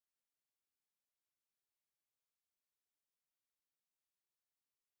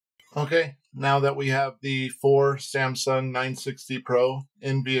Okay, now that we have the 4 Samsung 960 Pro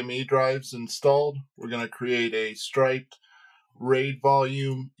NVMe drives installed, we're going to create a striped RAID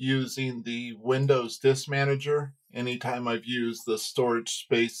volume using the Windows Disk Manager. Anytime I've used the storage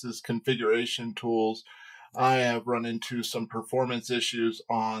spaces configuration tools, I have run into some performance issues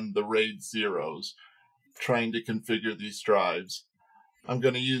on the RAID zeros trying to configure these drives. I'm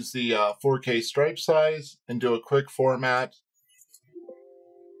going to use the 4K stripe size and do a quick format.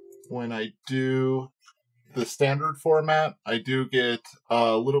 When I do the standard format, I do get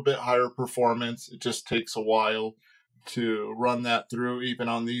a little bit higher performance. It just takes a while to run that through even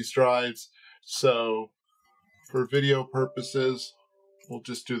on these drives. So for video purposes, we'll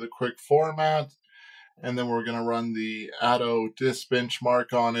just do the quick format, and then we're going to run the Atto disk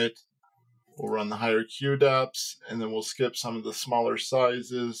benchmark on it. We'll run the higher QDEPs, and then we'll skip some of the smaller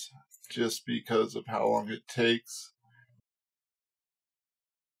sizes just because of how long it takes.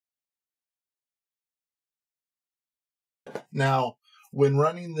 Now, when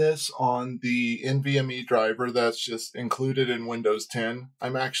running this on the NVMe driver that's just included in Windows 10,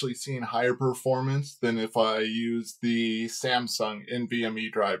 I'm actually seeing higher performance than if I use the Samsung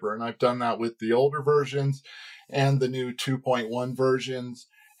NVMe driver. And I've done that with the older versions and the new 2.1 versions.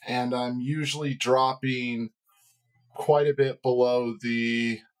 And I'm usually dropping quite a bit below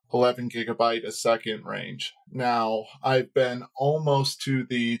the 11 gigabyte a second range. Now, I've been almost to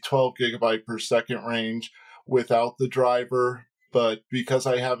the 12 gigabyte per second range without the driver, but because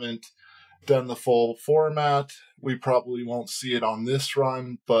I haven't done the full format, we probably won't see it on this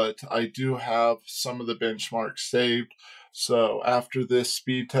run, but I do have some of the benchmarks saved. So after this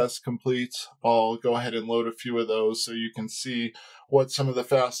speed test completes, I'll go ahead and load a few of those so you can see what some of the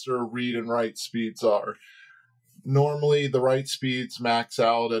faster read and write speeds are. Normally, the write speeds max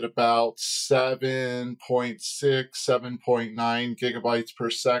out at about 7.6, 7.9 gigabytes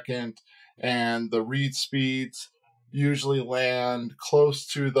per second, and the read speeds usually land close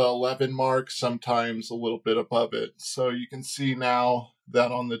to the 11 mark, sometimes a little bit above it. So you can see now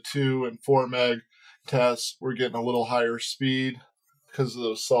that on the 2 and 4 meg tests, we're getting a little higher speed because of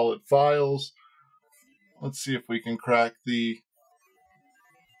those solid files. Let's see if we can crack the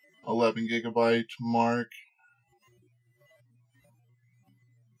 11 gigabyte mark.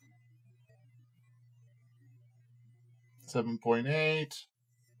 7.8.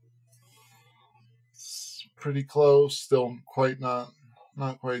 It's pretty close, still quite not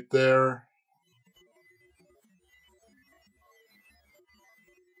quite there.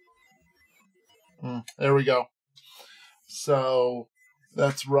 There we go. So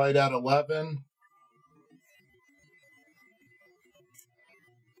that's right at 11.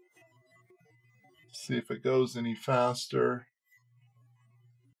 See if it goes any faster.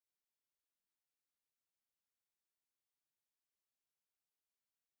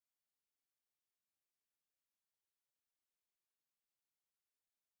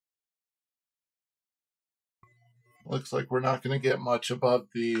 Looks like we're not going to get much above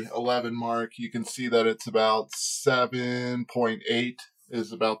the 11 mark. You can see that it's about 7.8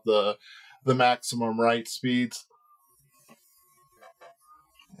 is about the maximum write speeds.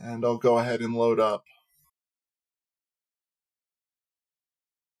 And I'll go ahead and load up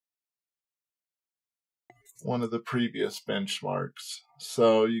one of the previous benchmarks.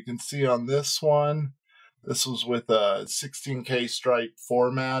 So you can see on this one, this was with a 16K stripe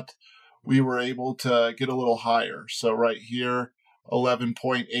format. We were able to get a little higher. So right here,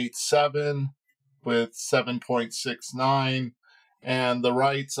 11.87 with 7.69. And the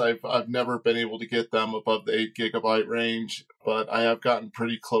writes, I've never been able to get them above the 8 gigabyte range, but I have gotten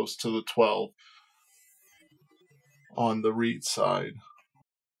pretty close to the 12 on the read side.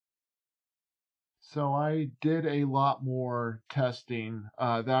 So I did a lot more testing.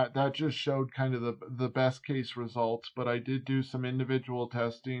 That just showed kind of the best case results, but I did do some individual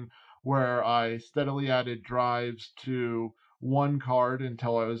testing where I steadily added drives to one card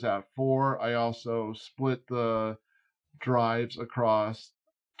until I was at 4. I also split the drives across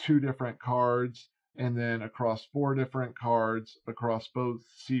 2 different cards and then across 4 different cards across both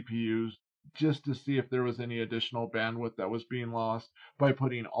CPUs just to see if there was any additional bandwidth that was being lost by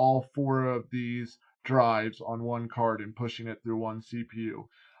putting all 4 of these drives on one card and pushing it through one CPU.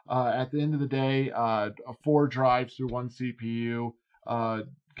 At the end of the day, 4 drives through one CPU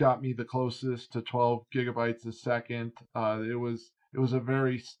got me the closest to 12 gigabytes a second. It was a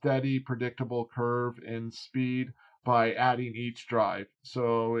very steady, predictable curve in speed by adding each drive.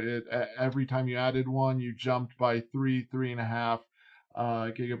 So every time you added one, you jumped by 3.5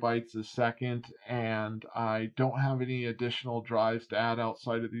 gigabytes a second, and I don't have any additional drives to add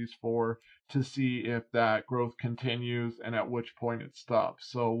outside of these four to see if that growth continues and at which point it stops.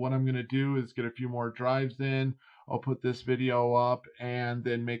 So what I'm going to do is get a few more drives in. I'll put this video up and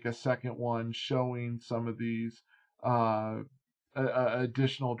then make a second one showing some of these uh,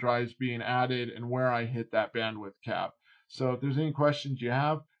 additional drives being added and where I hit that bandwidth cap. So if there's any questions you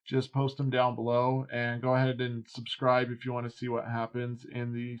have, just post them down below and go ahead and subscribe if you want to see what happens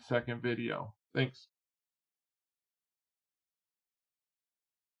in the second video. Thanks.